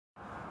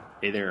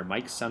Hey there,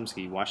 Mike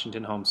Sumsky,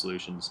 Washington Home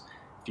Solutions.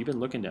 If you've been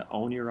looking to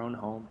own your own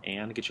home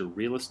and get your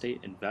real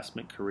estate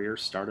investment career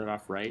started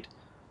off right,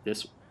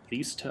 this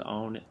lease to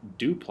own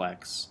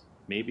duplex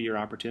may be your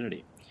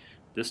opportunity.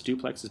 This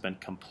duplex has been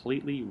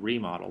completely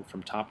remodeled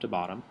from top to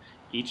bottom.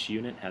 Each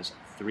unit has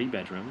 3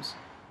 bedrooms,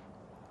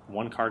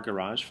 1-car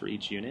garage for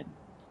each unit.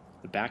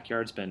 The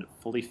backyard's been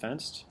fully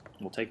fenced.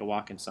 We'll take a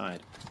walk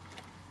inside.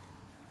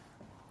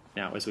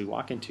 Now, as we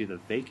walk into the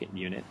vacant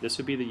unit, this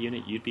would be the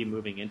unit you'd be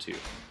moving into.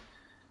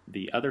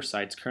 The other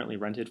side's currently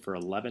rented for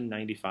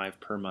 $11.95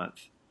 per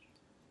month.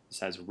 This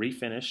has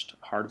refinished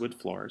hardwood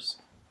floors.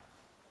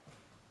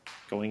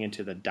 Going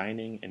into the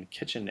dining and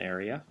kitchen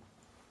area,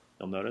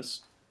 you'll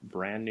notice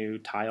brand new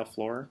tile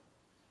floor,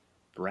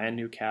 brand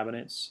new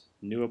cabinets,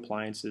 new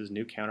appliances,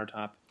 new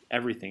countertop,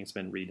 everything's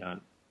been redone.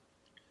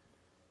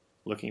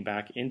 Looking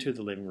back into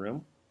the living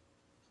room,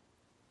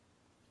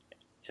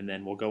 and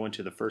then we'll go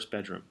into the first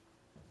bedroom.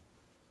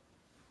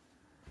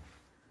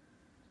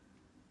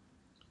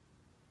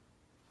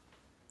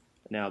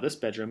 Now this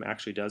bedroom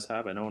actually does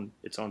have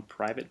its own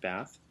private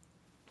bath,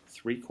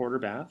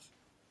 3/4 bath,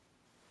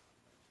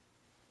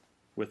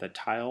 with a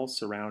tile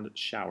surround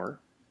shower.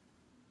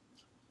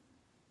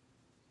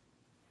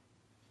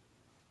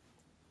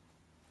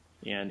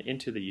 And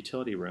into the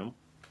utility room.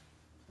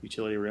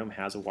 Utility room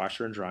has a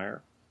washer and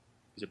dryer.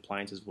 These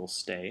appliances will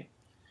stay.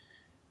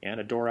 And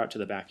a door out to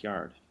the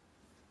backyard.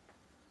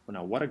 Well,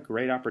 now what a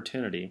great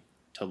opportunity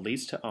to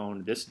lease to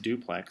own this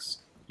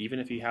duplex, even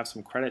if you have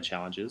some credit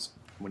challenges.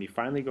 When you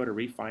finally go to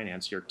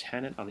refinance, your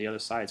tenant on the other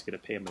side is going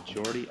to pay a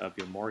majority of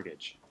your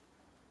mortgage.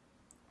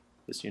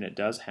 This unit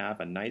does have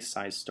a nice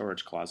sized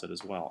storage closet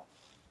as well.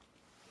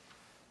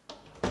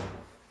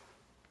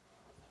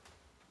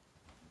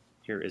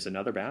 Here is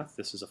another bath.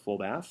 This is a full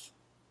bath.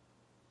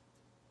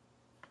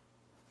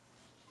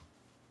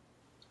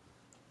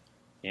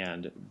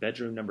 And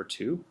bedroom number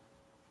 2.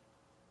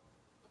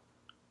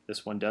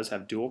 This one does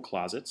have dual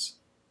closets.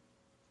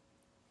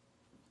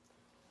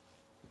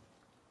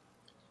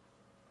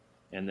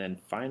 And then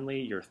finally,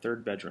 your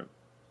 3rd bedroom.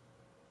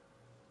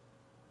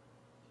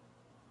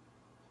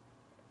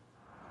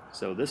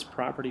 So this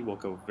property will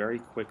go very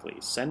quickly.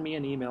 Send me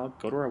an email,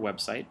 go to our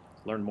website,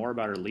 learn more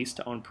about our lease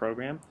to own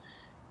program,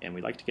 and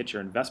we'd like to get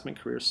your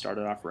investment career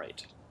started off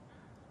right.